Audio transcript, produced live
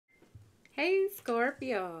Hey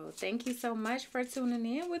Scorpio, thank you so much for tuning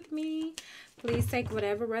in with me. Please take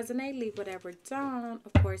whatever resonate, leave whatever don't.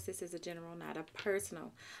 Of course, this is a general, not a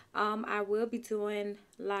personal. I will be doing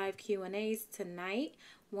live Q&As tonight.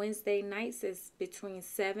 Wednesday nights is between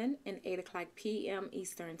 7 and 8 o'clock p.m.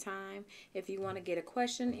 Eastern Time. If you want to get a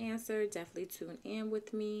question answered, definitely tune in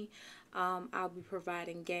with me. I'll be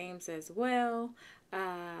providing games as well.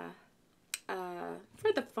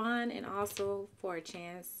 For the fun and also for a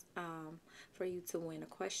chance for you to win a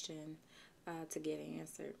question to get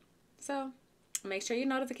answered. So make sure your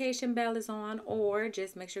notification bell is on, or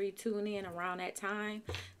just make sure you tune in around that time.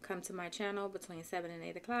 Come to my channel between 7 and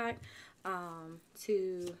 8 o'clock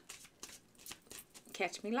to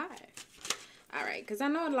catch me live. All right, because I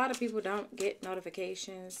know a lot of people don't get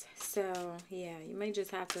notifications. So, yeah, you may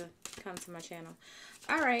just have to come to my channel.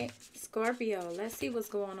 All right, Scorpio, let's see what's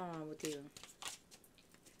going on with you.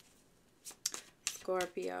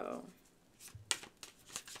 Scorpio.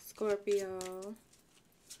 Scorpio.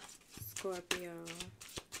 Scorpio.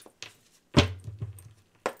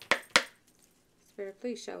 Spirit,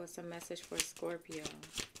 please show us a message for Scorpio.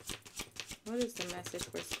 What is the message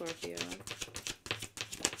for Scorpio?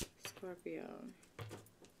 Scorpio.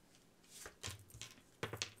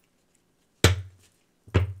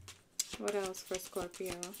 What else for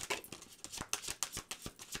Scorpio?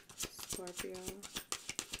 Scorpio.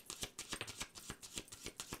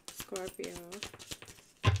 Scorpio.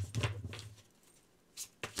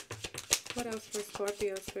 What else for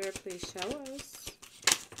Scorpio? Spirit, please show us.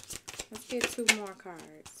 Let's get 2 more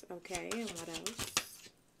cards. Okay, and what else?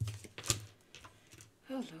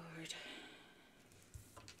 Oh, Lord.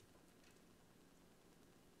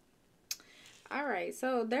 All right,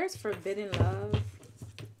 so there's forbidden love.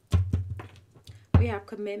 We have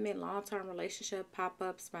commitment, long-term relationship,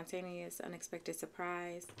 pop-up, spontaneous, unexpected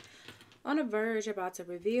surprise. On the verge, about to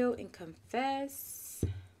reveal and confess.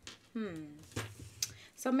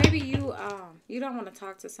 So maybe you don't want to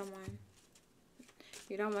talk to someone.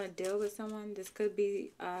 You don't want to deal with someone. This could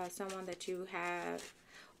be someone that you have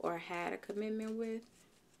or had a commitment with.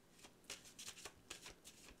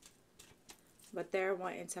 But they're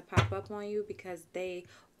wanting to pop up on you because they,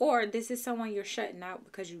 or this is someone you're shutting out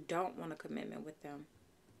because you don't want a commitment with them.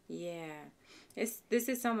 Yeah. This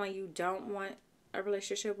is someone you don't want a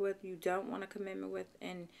relationship with, you don't want a commitment with,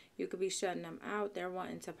 and you could be shutting them out. They're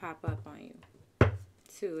wanting to pop up on you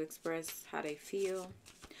to express how they feel.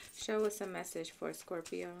 Show us a message for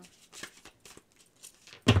Scorpio.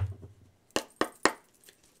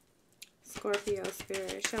 Scorpio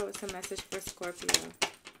spirit, show us a message for Scorpio.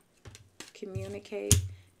 Communicate.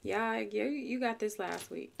 Yeah, you got this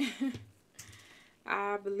last week.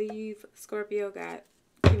 I believe Scorpio got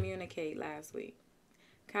communicate last week.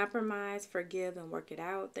 Compromise, forgive, and work it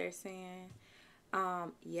out, they're saying.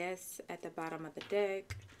 Yes, at the bottom of the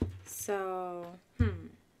deck. So,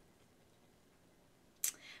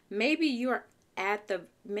 maybe you're on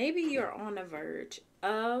the verge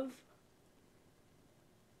of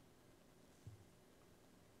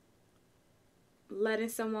letting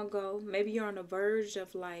someone go. Maybe you're on the verge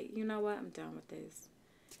of like, you know what, I'm done with this.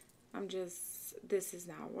 This is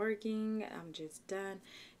not working. I'm just done.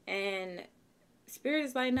 And Spirit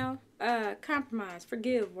is like, no, compromise,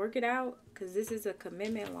 forgive, work it out. Because this is a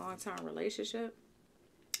commitment, long-term relationship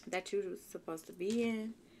that you're supposed to be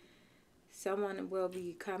in. Someone will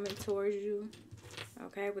be coming towards you,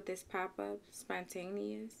 okay, with this pop-up,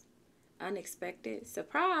 spontaneous, unexpected,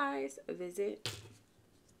 surprise visit.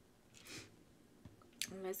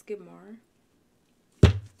 Let's get more.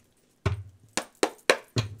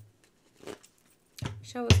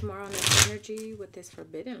 Show us more on this energy with this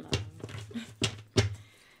forbidden love.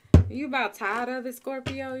 You about tired of it,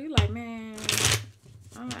 Scorpio? You like, man,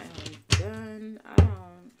 I am done. I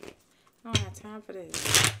don't have time for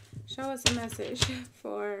this. Show us a message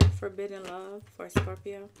for forbidden love for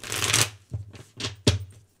Scorpio.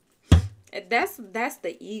 That's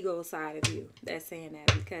the ego side of you that's saying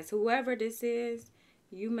that, because whoever this is,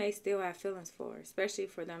 you may still have feelings for, especially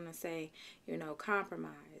for them to say, you know,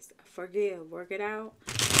 compromise, forgive, work it out.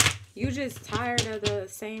 You just tired of the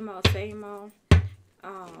same old, same old.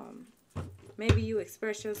 Maybe you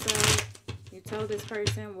express yourself. You told this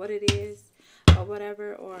person what it is or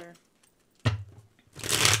whatever, or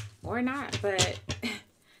not. But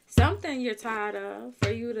something you're tired of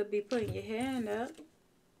for you to be putting your hand up.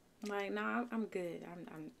 Like, no, I'm good.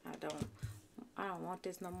 I don't want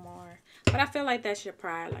this no more. But I feel like that's your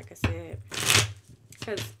pride, like I said.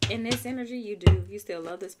 Because in this energy, you still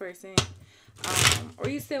love this person. Or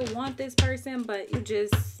you still want this person, but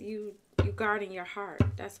you guarding your heart.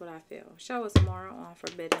 That's what I feel. Show us more on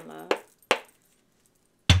forbidden love.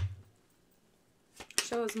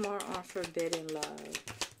 Show us more on forbidden love.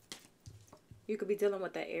 You could be dealing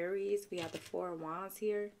with the Aries. We have the Four of Wands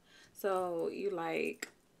here. So you like,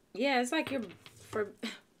 yeah, it's like you're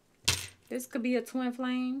this could be a twin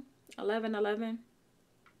flame. 1111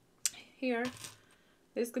 here.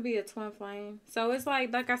 This could be a twin flame. So it's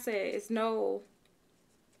like I said, it's no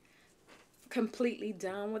completely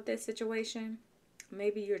done with this situation.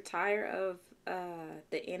 Maybe you're tired of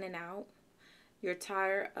the in and out. You're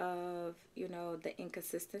tired of, you know, the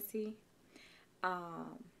inconsistency.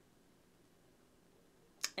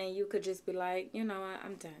 And you could just be like, you know,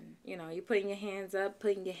 I'm done. You know, you're putting your hands up,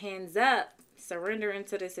 surrendering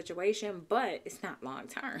to the situation, but it's not long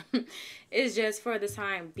term. It's just for the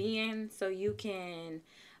time being, so you can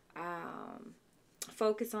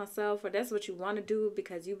focus on self, or that's what you want to do,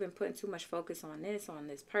 because you've been putting too much focus on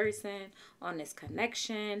this person, on this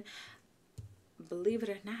connection. Believe it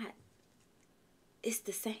or not, it's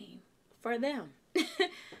the same for them.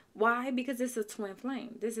 Why? Because it's a twin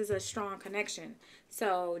flame. This is a strong connection.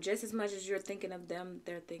 So just as much as you're thinking of them,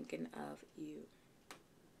 they're thinking of you.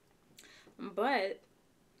 But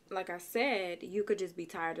like I said, you could just be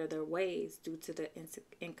tired of their ways due to the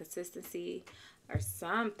inconsistency or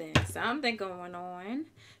something going on.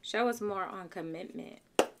 Show us more on commitment.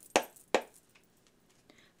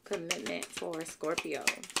 Commitment for Scorpio.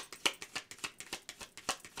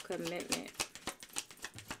 Commitment.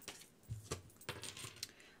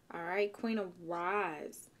 All right, Queen of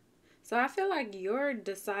Rods. So I feel like you're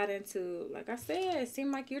deciding to, like I said, it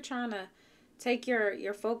seems like you're trying to take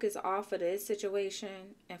your focus off of this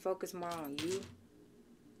situation and focus more on you.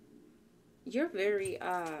 You're very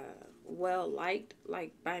well liked,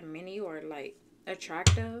 like by many, or like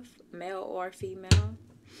attractive, male or female.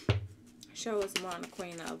 Show us more on the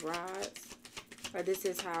Queen of Rods. Or this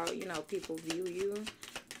is how, you know, people view you.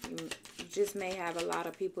 You just may have a lot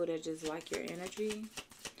of people that just like your energy.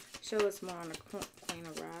 Show us more on the Queen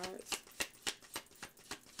of Rods.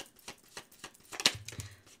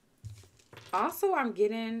 Also, I'm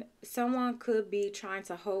getting someone could be trying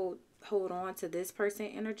to hold on to this person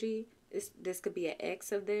energy. This could be an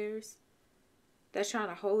ex of theirs that's trying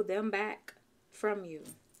to hold them back from you,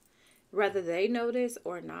 whether they know this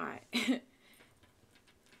or not.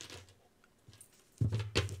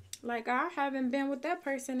 Like, I haven't been with that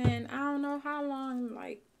person in I don't know how long.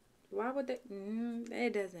 Like, why would they?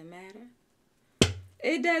 It doesn't matter.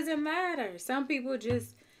 It doesn't matter. Some people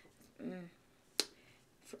just,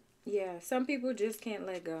 yeah, some people just can't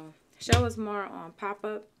let go. Show us more on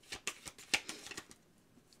pop-up.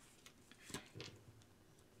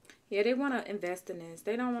 Yeah, they want to invest in this.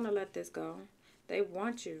 They don't want to let this go. They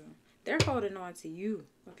want you. They're holding on to you,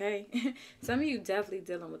 okay? Some of you definitely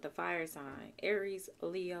dealing with the fire sign. Aries,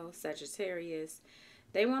 Leo, Sagittarius.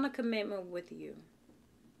 They want a commitment with you.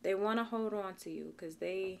 They want to hold on to you because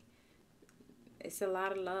it's a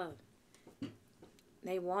lot of love.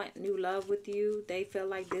 They want new love with you. They feel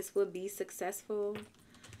like this will be successful.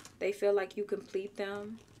 They feel like you complete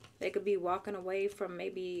them. They could be walking away from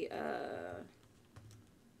maybe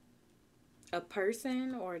a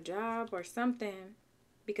person or a job or something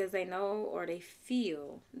because they know or they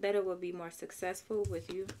feel that it will be more successful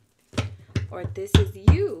with you. Or this is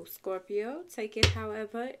you, Scorpio. Take it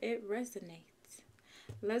however it resonates.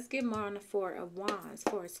 Let's get more on the Four of Wands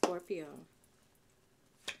for Scorpio.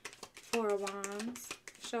 Four of Wands.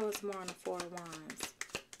 Show us more on the Four of Wands.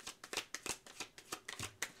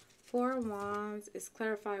 Four of Wands is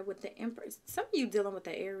clarified with the Empress. Some of you dealing with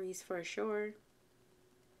the Aries for sure.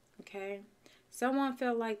 Okay. Someone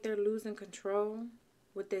feel like they're losing control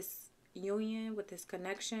with this union, with this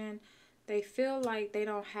connection. They feel like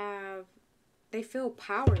they feel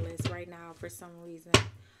powerless right now for some reason.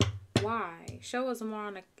 Why? Show us more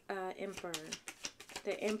on the Emperor.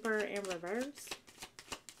 The Emperor in reverse.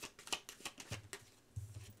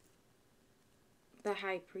 The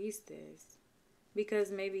High Priestess. Because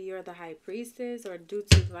maybe you're the High Priestess, or due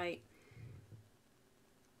to like,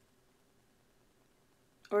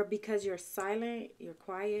 or because you're silent, you're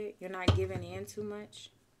quiet, you're not giving in too much.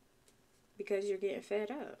 Because you're getting fed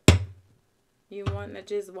up. You want to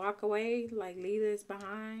just walk away, like leave this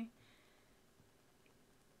behind.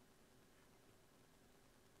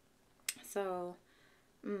 So,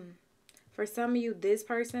 for some of you, this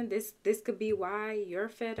person, this could be why you're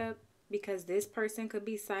fed up. Because this person could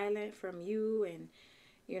be silent from you, and,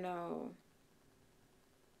 you know,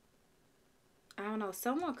 I don't know,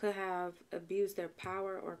 someone could have abused their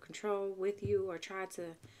power or control with you, or tried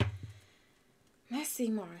to, let's see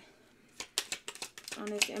more on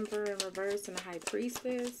this Emperor in reverse and the High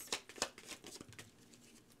Priestess.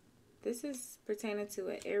 This is pertaining to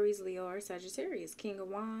an Aries, Leo, or Sagittarius. King of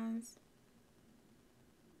Wands.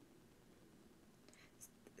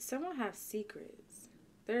 someone has secrets.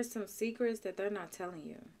 There's some secrets that they're not telling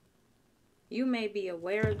you. You may be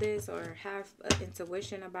aware of this or have an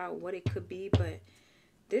intuition about what it could be, but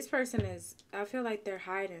this person is, I feel like they're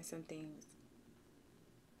hiding some things.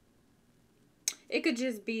 It could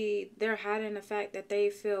just be they're hiding the fact that they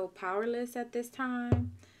feel powerless at this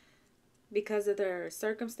time because of their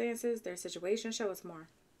circumstances, their situation. Show us more.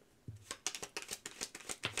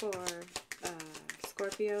 For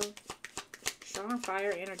Scorpio. Strong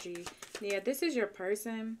fire energy. Yeah, this is your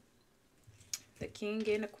person. The king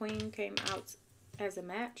and the queen came out as a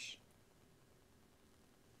match.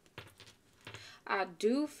 I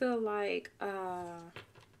do feel like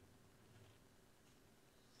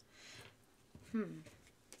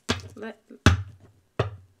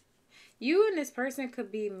you and this person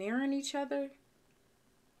could be mirroring each other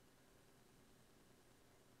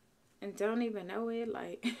and don't even know it,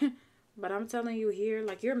 like but I'm telling you here,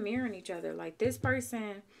 like, you're mirroring each other. Like, this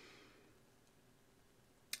person,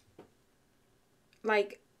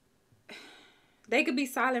 like, they could be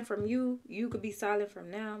silent from you. You could be silent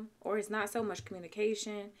from them. Or it's not so much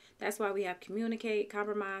communication. That's why we have communicate,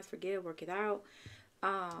 compromise, forgive, work it out.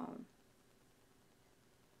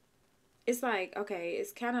 It's like, okay,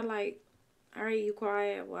 it's kind of like, all right, you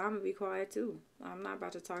quiet. Well, I'm going to be quiet too. I'm not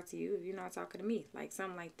about to talk to you if you're not talking to me. Like,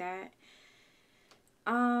 something like that.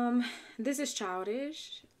 This is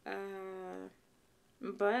childish.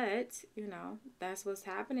 But, you know, that's what's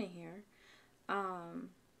happening here.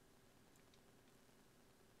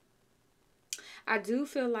 I do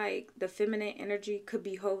feel like the feminine energy could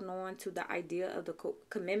be holding on to the idea of the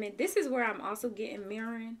commitment. This is where I'm also getting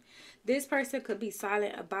mirroring. This person could be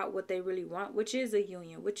silent about what they really want, which is a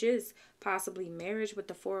union, which is possibly marriage with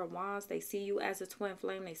the Four of Wands. They see you as a twin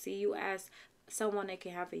flame. They see you as someone they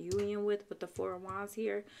can have a union with the Four of Wands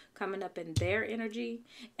here coming up in their energy.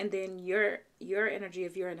 And then your energy,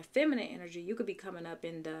 if you're in a feminine energy, you could be coming up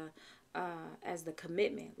in the as the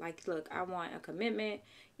commitment. Like, look, I want a commitment,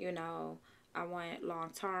 you know, I want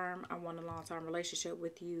long-term. I want a long-term relationship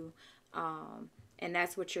with you. And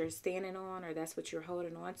that's what you're standing on, or that's what you're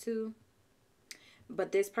holding on to.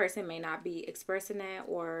 But this person may not be expressing that,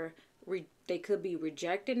 or they could be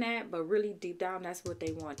rejecting that. But really deep down, that's what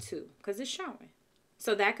they want too, because it's showing.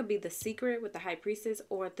 So that could be the secret with the High Priestess,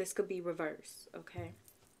 or this could be reverse. Okay.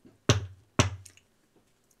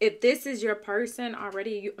 If this is your person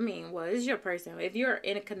already, it's your person. If you're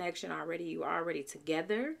in a connection already, you are already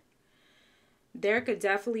together. There could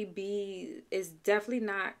definitely be, it's definitely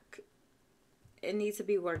not, it needs to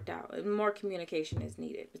be worked out. More communication is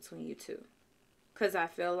needed between you two. Because I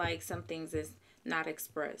feel like some things is not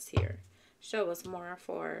expressed here. Show us more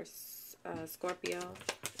for Scorpio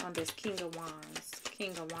on this King of Wands.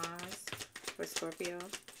 King of Wands for Scorpio.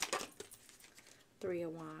 3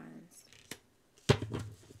 of Wands.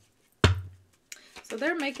 So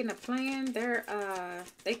they're making a plan.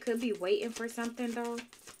 They could be waiting for something though.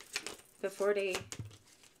 Before they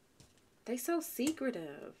so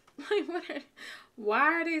secretive. Like, why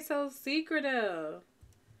are they so secretive?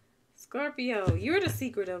 Scorpio, you're the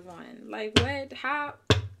secretive one. Like, what? How?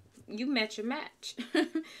 You met your match.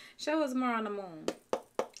 Show us more on the moon.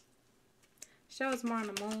 Show us more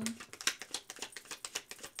on the moon.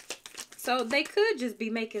 So they could just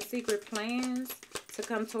be making secret plans to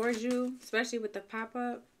come towards you, especially with the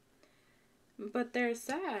pop-up. But they're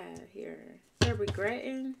sad here. They're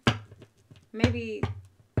regretting. Maybe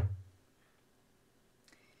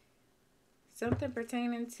something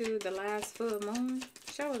pertaining to the last full moon.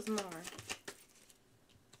 Show us more.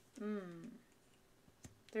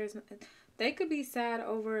 They could be sad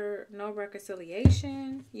over no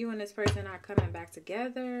reconciliation. You and this person are coming back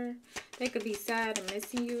together. They could be sad and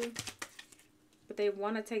missing you. But they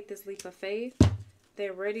want to take this leap of faith.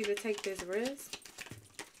 They're ready to take this risk.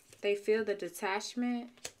 They feel the detachment.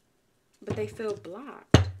 But they feel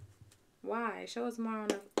blocked. Why? Show us more on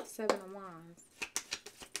the 7 of Wands.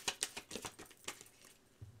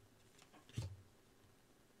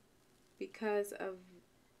 Because of...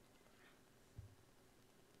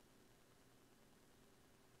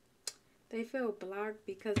 They feel blocked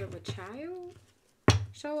because of a child?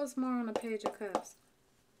 Show us more on the Page of Cups.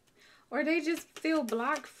 Or they just feel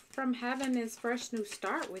blocked from having this fresh new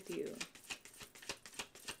start with you.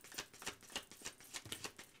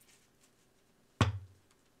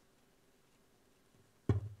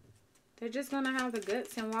 They're just going to have the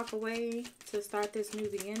guts and walk away to start this new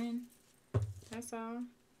beginning. That's all.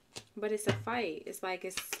 But it's a fight. It's like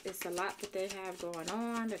it's a lot that they have going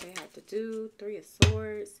on, that they have to do. 3 of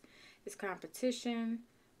Swords. It's competition.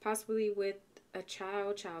 Possibly with a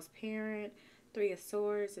child's parent. Three of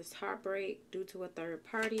Swords is heartbreak due to a third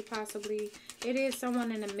party, possibly. It is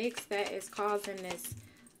someone in the mix that is causing this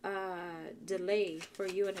delay for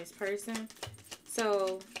you and this person.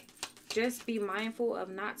 So just be mindful of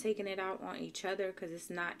not taking it out on each other, because it's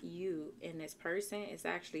not you and this person. It's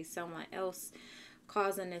actually someone else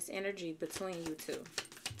causing this energy between you two.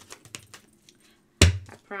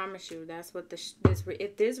 I promise you, that's what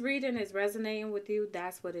if this reading is resonating with you,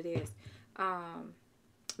 that's what it is.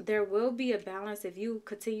 There will be a balance if you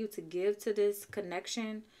continue to give to this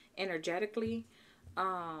connection energetically.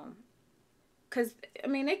 Because, I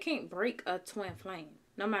mean, they can't break a twin flame.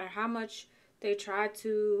 No matter how much they try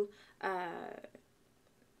to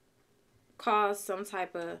cause some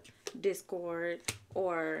type of discord,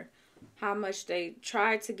 or how much they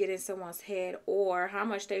try to get in someone's head, or how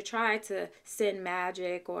much they try to send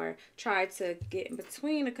magic or try to get in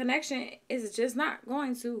between, the connection is just not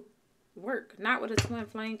going to work. Not with a twin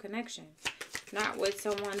flame connection. Not with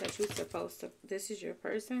someone that you're supposed to. This is your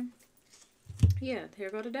person. Yeah, here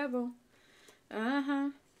go the devil.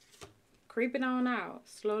 Creeping on out,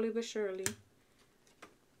 slowly but surely.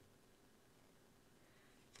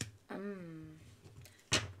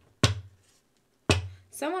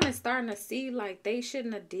 Someone is starting to see like they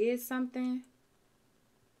shouldn't have did something.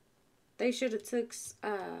 They should have took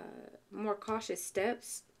more cautious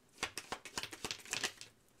steps.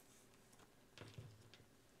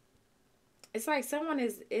 It's like someone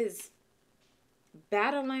is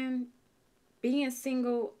battling being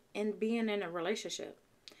single and being in a relationship.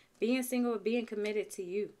 Being single and being committed to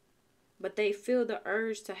you. But they feel the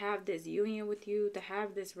urge to have this union with you, to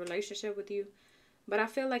have this relationship with you. But I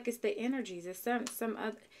feel like it's the energies. It's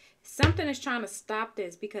something is trying to stop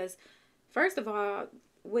this, because first of all,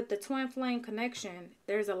 with the twin flame connection,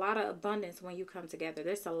 there's a lot of abundance when you come together.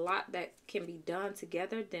 There's a lot that can be done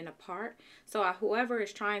together than apart. So whoever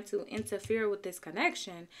is trying to interfere with this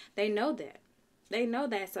connection, they know that. They know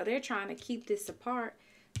that. So they're trying to keep this apart.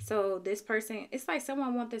 So this person, it's like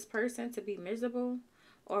someone want this person to be miserable,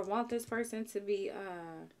 or want this person to be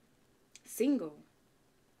single.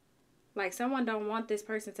 Like someone don't want this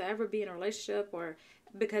person to ever be in a relationship, or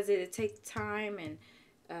because it takes time and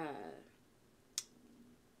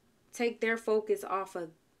take their focus off of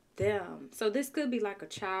them. So this could be like a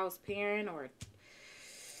child's parent, or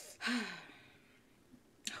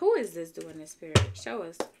who is this doing this, Spirit? Show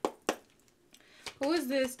us. Who is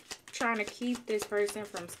this trying to keep this person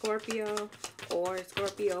from Scorpio, or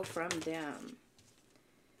Scorpio from them?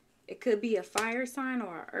 It could be a fire sign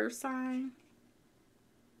or an earth sign.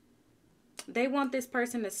 They want this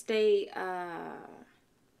person to stay,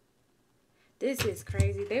 this is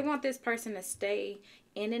crazy. They want this person to stay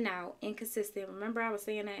in and out, inconsistent. Remember I was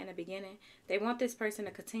saying that in the beginning. They want this person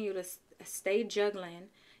to continue to stay juggling,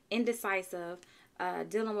 indecisive,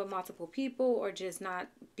 dealing with multiple people, or just not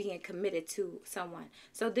being committed to someone.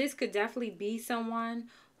 So this could definitely be someone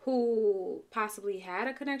who possibly had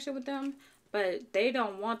a connection with them, but they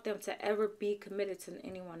don't want them to ever be committed to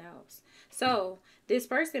anyone else. So this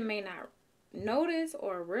person may not notice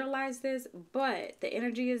or realize this, but the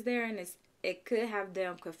energy is there, and it could have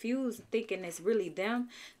them confused, thinking it's really them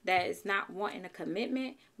that is not wanting a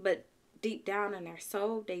commitment, but deep down in their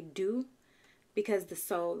soul they do, because the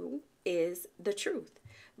soul is the truth.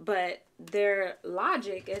 But their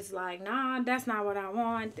logic is like, nah, that's not what I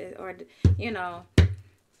want, or you know.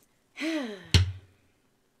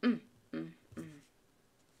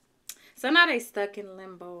 So now they stuck in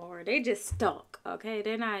limbo, or they just stuck, okay?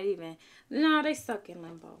 They're not even, no, they stuck in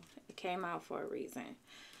limbo. It came out for a reason.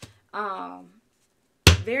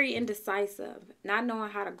 Very indecisive, not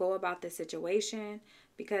knowing how to go about the situation,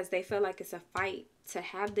 because they feel like it's a fight to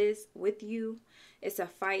have this with you. It's a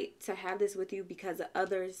fight to have this with you because of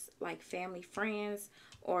others, like family, friends,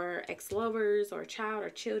 or ex-lovers, or child,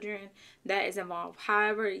 or children that is involved.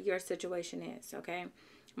 However your situation is, okay?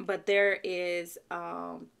 But there is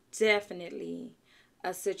definitely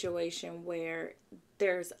a situation where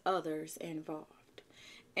there's others involved.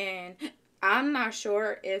 And I'm not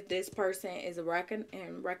sure if this person is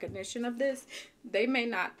in recognition of this. They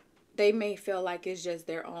may feel like it's just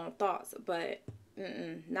their own thoughts, but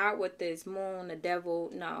not with this moon, the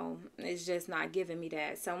devil. No, it's just not giving me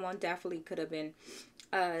that. Someone definitely could have been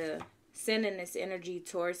sending this energy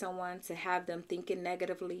towards someone to have them thinking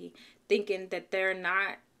negatively, thinking that they're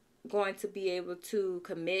not going to be able to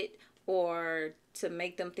commit, or to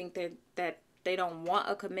make them think that they don't want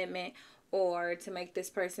a commitment, or to make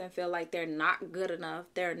this person feel like they're not good enough.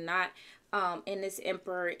 They're not in this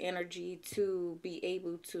emperor energy to be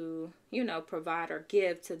able to, you know, provide or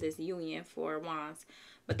give to this union for wands.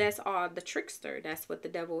 But that's all the trickster. That's what the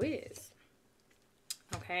devil is.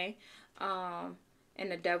 Okay.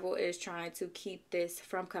 And the devil is trying to keep this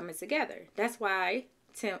from coming together. That's why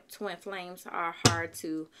twin flames are hard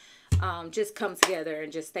to just come together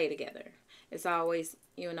and just stay together. It's always,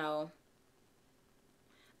 you know,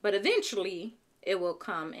 but eventually it will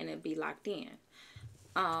come and it'll be locked in.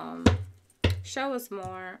 Show us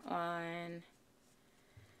more on,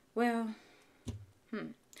 well,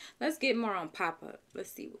 let's get more on pop-up.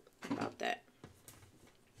 Let's see about that.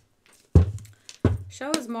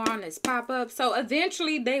 Show us more on this pop-up. So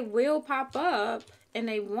eventually they will pop up and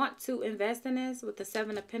they want to invest in this with the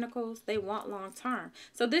 7 of Pentacles. They want long-term.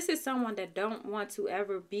 So this is someone that don't want to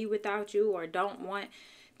ever be without you, or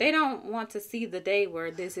they don't want to see the day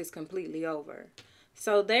where this is completely over.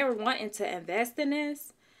 So they're wanting to invest in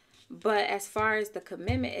this. But as far as the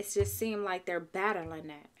commitment, it just seemed like they're battling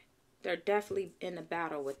that. They're definitely in a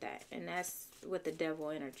battle with that. And that's with the devil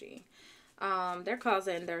energy. They're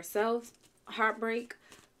causing their self heartbreak.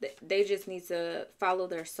 They just need to follow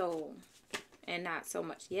their soul. And not so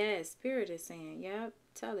much. Yes, Spirit is saying. Yep,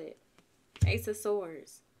 tell it. Ace of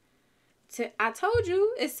Swords. I told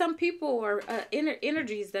you, it's some people or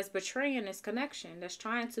energies that's betraying this connection. That's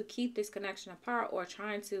trying to keep this connection apart, or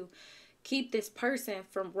trying to keep this person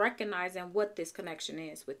from recognizing what this connection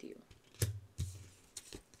is with you.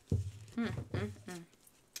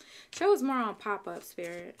 Show us more on pop-up,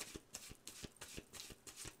 Spirit.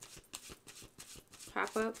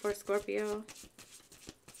 Pop-up for Scorpio.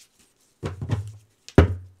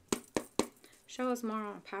 Show us more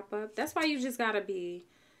on pop-up. That's why you just gotta be...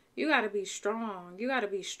 You got to be strong. You got to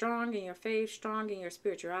be strong in your faith, strong in your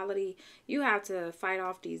spirituality. You have to fight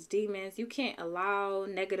off these demons. You can't allow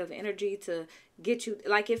negative energy to get you.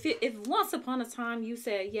 Like if once upon a time you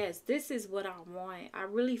said, yes, this is what I want. I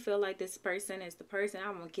really feel like this person is the person.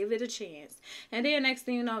 I'm going to give it a chance. And then next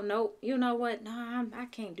thing you know, nope, you know what? No, I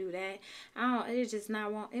can't do that. It's just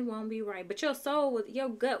it won't be right. But your soul, your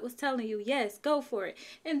gut was telling you, yes, go for it.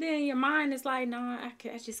 And then your mind is like, no, I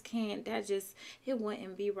just can't. It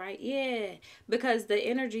wouldn't be right. Yeah, because the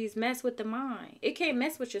energies mess with the mind. It can't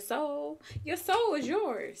mess with your soul. Your soul is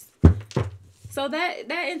yours. So that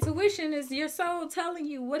intuition is your soul telling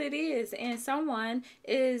you what it is, and someone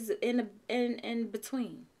is in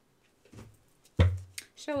between.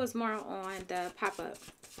 Show us more on the pop-up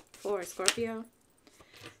for Scorpio.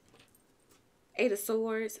 8 of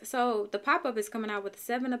Swords. So the pop-up is coming out with the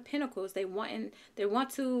 7 of Pentacles. They want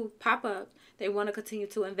to pop up. They want to continue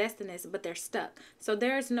to invest in this, but they're stuck. So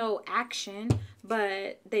there's no action,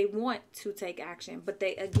 but they want to take action. But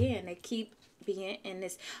they keep being in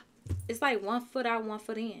this. It's like 1 foot out, 1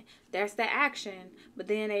 foot in. There's the action, but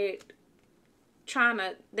then they're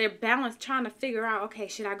balanced, trying to figure out, okay,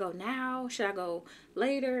 should I go now? Should I go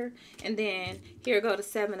later? And then here go the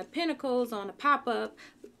 7 of Pentacles on the pop-up.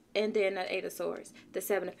 And then the 8 of Swords. The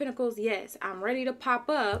 7 of Pentacles, yes, I'm ready to pop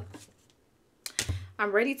up.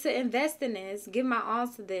 I'm ready to invest in this, give my all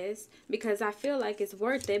to this, because I feel like it's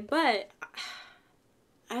worth it. But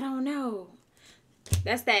I don't know.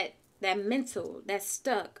 That's that mental, that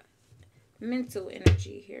stuck mental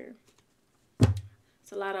energy here.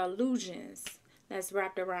 It's a lot of illusions that's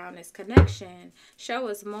wrapped around this connection. Show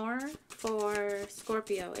us more for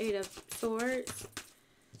Scorpio. 8 of Swords.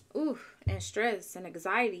 Ooh, and stress and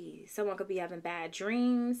anxiety. Someone could be having bad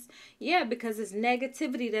dreams. Yeah, because it's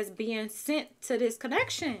negativity that's being sent to this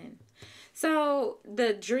connection. So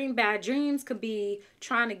the bad dreams could be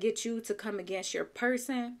trying to get you to come against your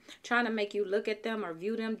person, trying to make you look at them or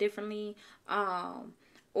view them differently.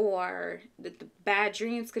 Or the bad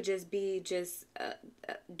dreams could just be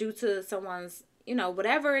due to someone's,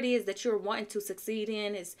 whatever it is that you're wanting to succeed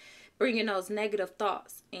in is bringing those negative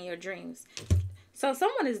thoughts in your dreams. So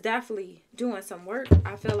someone is definitely doing some work.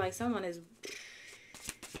 I feel like someone doing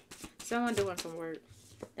some work.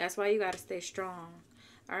 That's why you got to stay strong.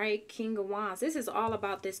 All right, King of Wands. This is all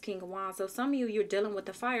about this King of Wands. So some of you're dealing with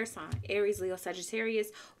the fire sign, Aries, Leo,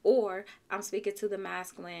 Sagittarius, or I'm speaking to the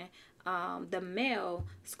masculine, the male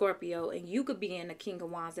Scorpio, and you could be in the King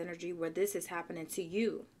of Wands energy where this is happening to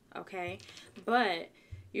you, okay? But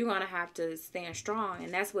you're going to have to stand strong,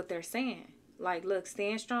 and that's what they're saying. Like, look,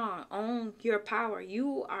 stand strong. Own your power.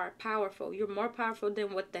 You are powerful. You're more powerful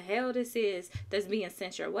than what the hell this is that's being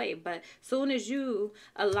sent your way. But soon as you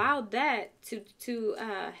allow that to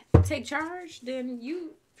take charge, then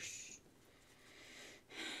you...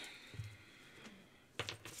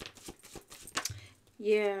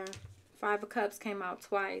 Yeah. 5 of Cups came out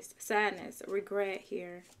twice. Sadness. Regret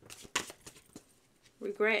here.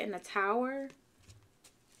 Regret in the Tower.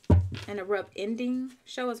 An abrupt ending.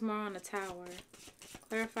 Show us more on the Tower.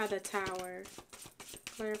 Clarify the Tower.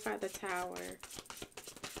 Clarify the Tower.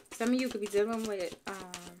 Some of you could be dealing with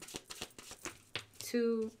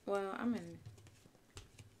two. Well, I'm in.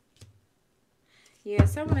 Yeah,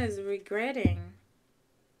 someone is regretting.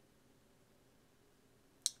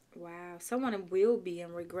 Wow, someone will be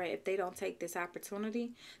in regret if they don't take this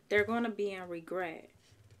opportunity. They're going to be in regret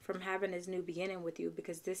from having this new beginning with you,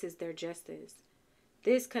 because this is their justice.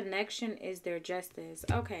 This connection is their justice.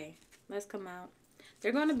 Okay, let's come out.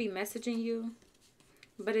 They're going to be messaging you,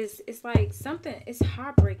 but it's like something, it's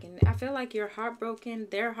heartbreaking. I feel like you're heartbroken.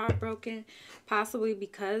 They're heartbroken, possibly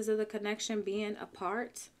because of the connection being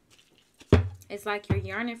apart. It's like you're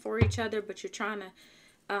yearning for each other, but you're trying to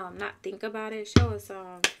not think about it. Show us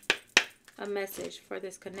a message for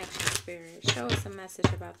this connection, Spirit. Show us a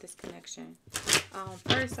message about this connection.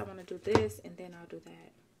 First, I want to do this, and then I'll do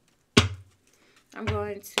that. I'm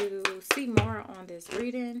going to see more on this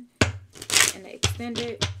reading and the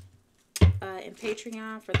extended in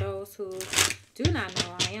Patreon. For those who do not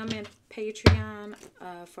know, I am in Patreon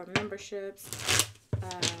for memberships,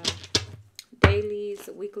 dailies,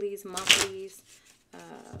 weeklies, monthlies,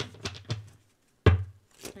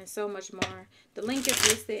 and so much more. The link is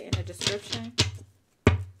listed in the description.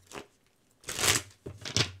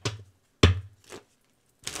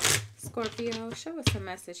 Scorpio, show us a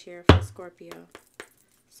message here for Scorpio.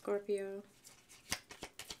 Scorpio.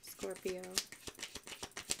 Scorpio.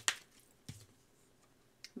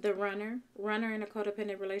 The runner. Runner in a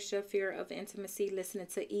codependent relationship, fear of intimacy, listening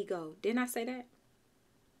to ego. Didn't I say that?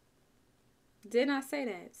 Didn't I say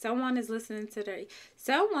that? Someone is listening to their...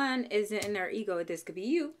 Someone is in their ego. This could be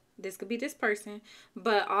you. This could be this person.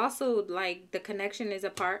 But also, like, the connection is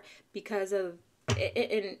apart because of...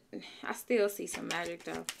 And I still see some magic,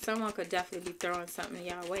 though. Someone could definitely be throwing something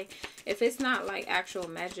y'all way. If it's not, like, actual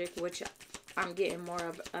magic, which I'm getting more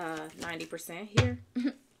of 90% here.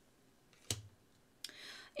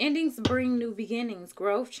 Endings bring new beginnings.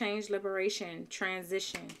 Growth, change, liberation,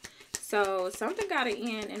 transition. So something got to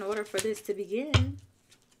end in order for this to begin.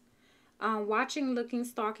 Watching, looking,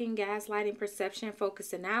 stalking, gaslighting, perception,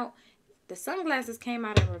 focusing out. The sunglasses came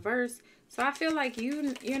out in reverse. So I feel like you're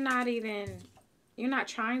not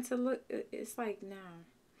trying to look. It's like, no.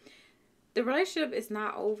 The relationship is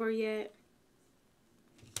not over yet.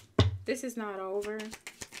 This is not over.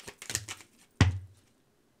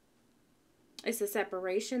 It's a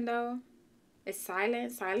separation, though. It's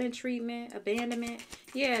silent treatment, abandonment.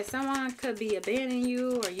 Yeah, someone could be abandoning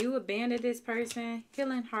you, or you abandon this person.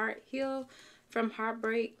 Healing heart, heal from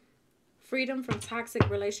heartbreak, freedom from toxic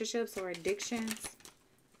relationships or addictions.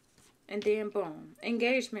 And then boom,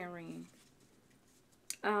 engagement ring.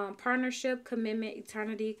 Partnership, commitment,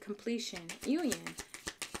 eternity, completion, union.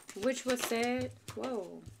 Which was said,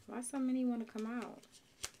 whoa, why so many want to come out?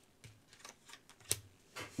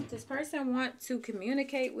 This person want to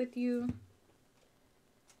communicate with you.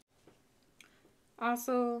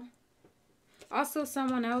 Also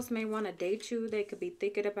someone else may want to date you. They could be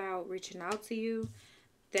thinking about reaching out to you.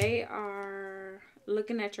 They are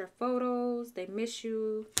looking at your photos. They miss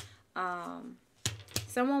you.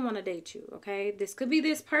 Someone want to date you, okay? This could be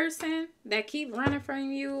this person that keep running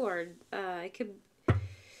from you, or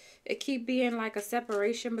it keep being like a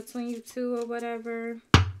separation between you two or whatever.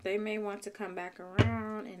 They may want to come back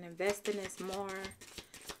around and invest in this more.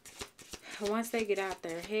 Once they get out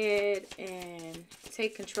their head and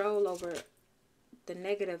take control over the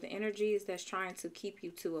negative energies that's trying to keep you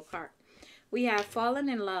two apart. We have fallen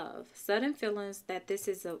in love. Sudden feelings that this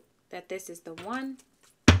is the one.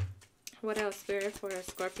 What else, Spirit, for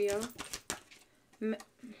Scorpio?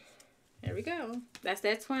 There we go. That's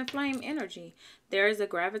that twin flame energy. There is a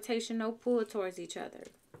gravitational pull towards each other.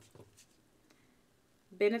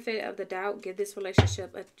 Benefit of the doubt. Give this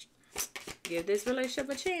relationship a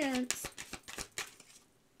chance.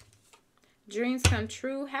 Dreams come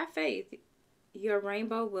true. Have faith. Your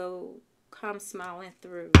rainbow will come smiling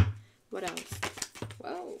through. What else?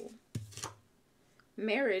 Whoa.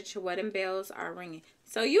 Marriage. Wedding bells are ringing.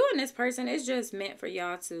 So you and this person, it's just meant for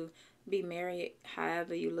y'all to be married,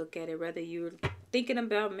 however you look at it. Whether you're thinking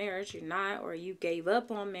about marriage or not, or you gave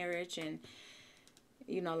up on marriage and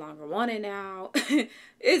you no longer want it now.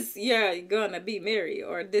 You're gonna be married,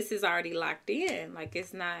 or this is already locked in. Like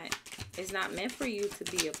it's not meant for you to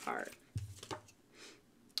be apart.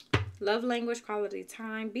 Love language, quality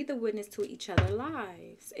time. Be the witness to each other's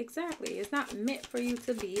lives. Exactly. It's not meant for you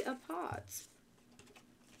to be apart.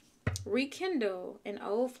 Rekindle. An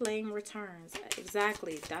old flame returns.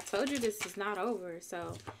 Exactly. I told you this is not over.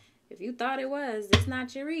 So if you thought it was, this is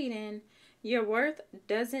not your reading. Your worth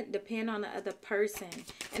doesn't depend on the other person.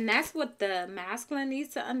 And that's what the masculine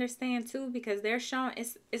needs to understand too, because they're showing,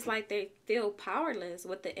 it's like they feel powerless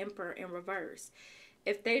with the Emperor in reverse.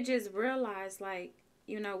 If they just realize, like,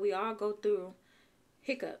 you know, we all go through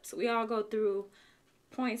hiccups. We all go through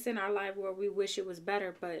points in our life where we wish it was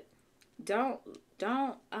better, but don't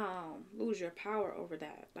lose your power over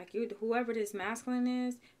that. Like, you, whoever this masculine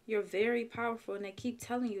is, you're very powerful, and they keep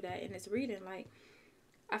telling you that in this reading. Like,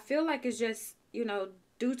 I feel like it's just, you know,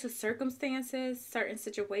 due to circumstances, certain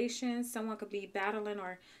situations, someone could be battling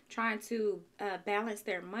or trying to balance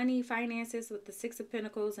their money, finances with the Six of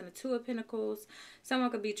Pentacles and the Two of Pentacles.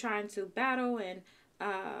 Someone could be trying to battle and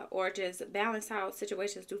or just balance out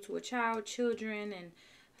situations due to a child, children, and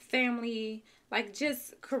family, like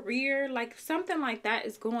just career, like something like that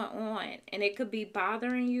is going on, and it could be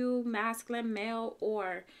bothering you, masculine, male,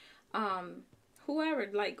 or whoever,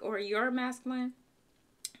 like, or you're masculine.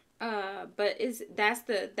 But that's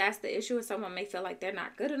the issue. Is someone may feel like they're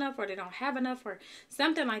not good enough, or they don't have enough, or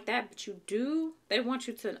something like that, but you do. They want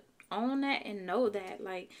you to own that and know that.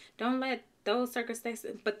 Like, don't let those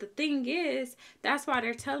circumstances. But the thing is, that's why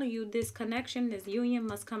they're telling you this connection, this union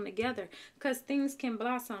must come together, because things can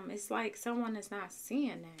blossom. It's like someone is not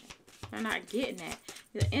seeing that. They're not getting that.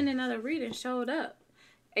 The ending of the reading showed up.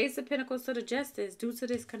 Ace of Pentacles to the Justice, due to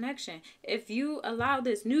this connection. If you allow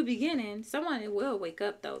this new beginning, someone will wake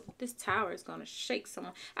up, though. This Tower is going to shake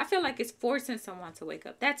someone. I feel like it's forcing someone to wake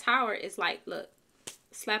up. That Tower is like, look,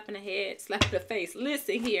 slap in the head, slap in the face.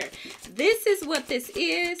 Listen here. This is what this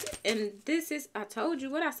is, and this is, I told you,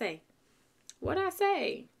 what I say. What I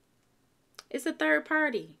say. It's a third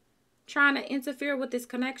party trying to interfere with this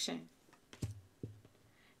connection.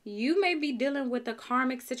 You may be dealing with a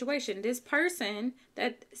karmic situation. This person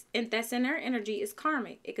that's in their energy is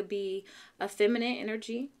karmic. It could be a feminine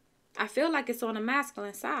energy. I feel like it's on the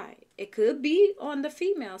masculine side. It could be on the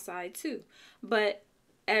female side too. But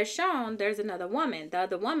as shown, there's another woman. The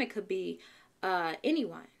other woman could be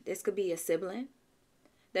anyone. This could be a sibling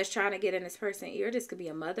that's trying to get in this person's ear. This could be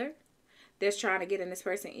a mother that's trying to get in this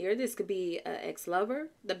person's ear. This could be an ex-lover,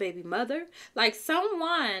 the baby mother. Like,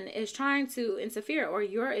 someone is trying to interfere. Or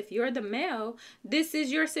if you're the male, this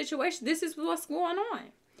is your situation. This is what's going on.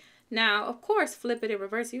 Now, of course, flip it in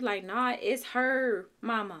reverse. You like, nah, it's her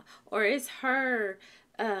mama, or it's her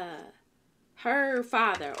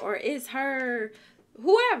father, or it's her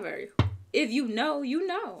whoever. If you know, you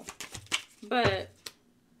know. But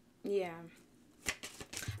yeah,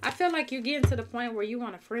 I feel like you're getting to the point where you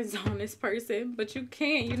want to friend zone this person, but you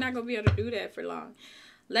can't. You're not going to be able to do that for long.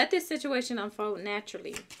 Let this situation unfold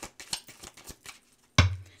naturally.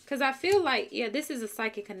 Because I feel like, yeah, this is a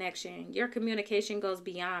psychic connection. Your communication goes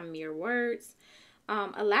beyond mere words.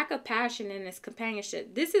 A lack of passion in this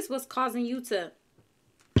companionship. This is what's causing you to...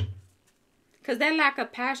 Because that lack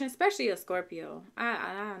of passion, especially a Scorpio,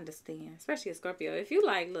 I understand. Especially a Scorpio. If you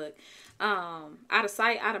like, look, out of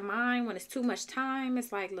sight, out of mind, when it's too much time,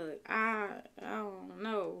 it's like, look, I don't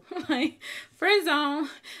know. Like, friend zone.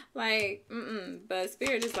 Like, But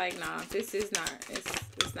Spirit is like, nah, this is not,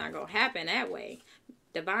 it's not going to happen that way.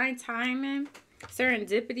 Divine timing,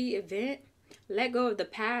 serendipity, event. Let go of the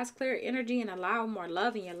past, clear energy, and allow more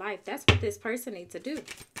love in your life. That's what this person needs to do.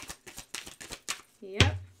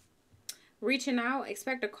 Yep. Reaching out,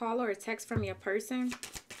 expect a call or a text from your person,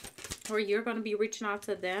 or you're going to be reaching out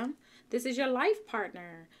to them. This is your life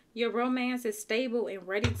partner. Your romance is stable and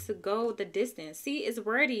ready to go the distance. See, it's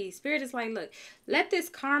ready. Spirit is like, look, let this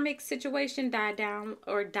karmic situation die down,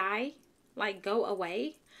 or die, like go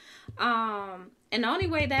away. And the only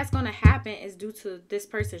way that's going to happen is due to this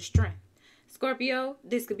person's strength. Scorpio,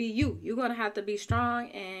 this could be you. You're going to have to be strong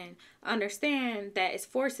and understand that it's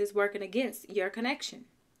forces working against your connection.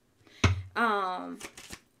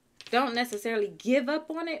 Don't necessarily give up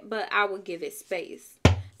on it, but I would give it space.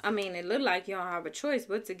 I mean, it looked like you don't have a choice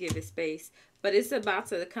but to give it space, but it's about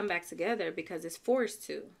to come back together because it's forced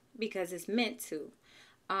to, because it's meant to.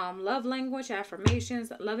 Love language,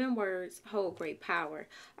 affirmations, loving words hold great power.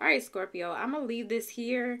 All right, Scorpio, I'm going to leave this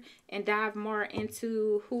here and dive more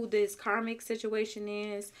into who this karmic situation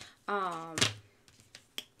is,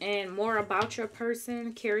 and more about your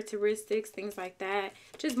person, characteristics, things like that.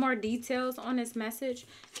 Just more details on this message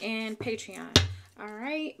and Patreon. All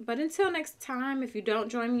right. But until next time, if you don't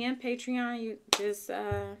join me on Patreon, you just,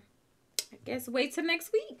 I guess, wait till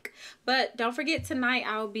next week. But don't forget, tonight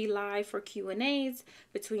I'll be live for Q&As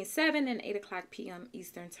between 7 and 8 o'clock p.m.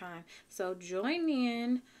 Eastern Time. So join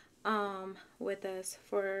in with us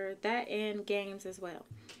for that and games as well.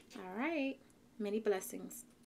 All right. Many blessings.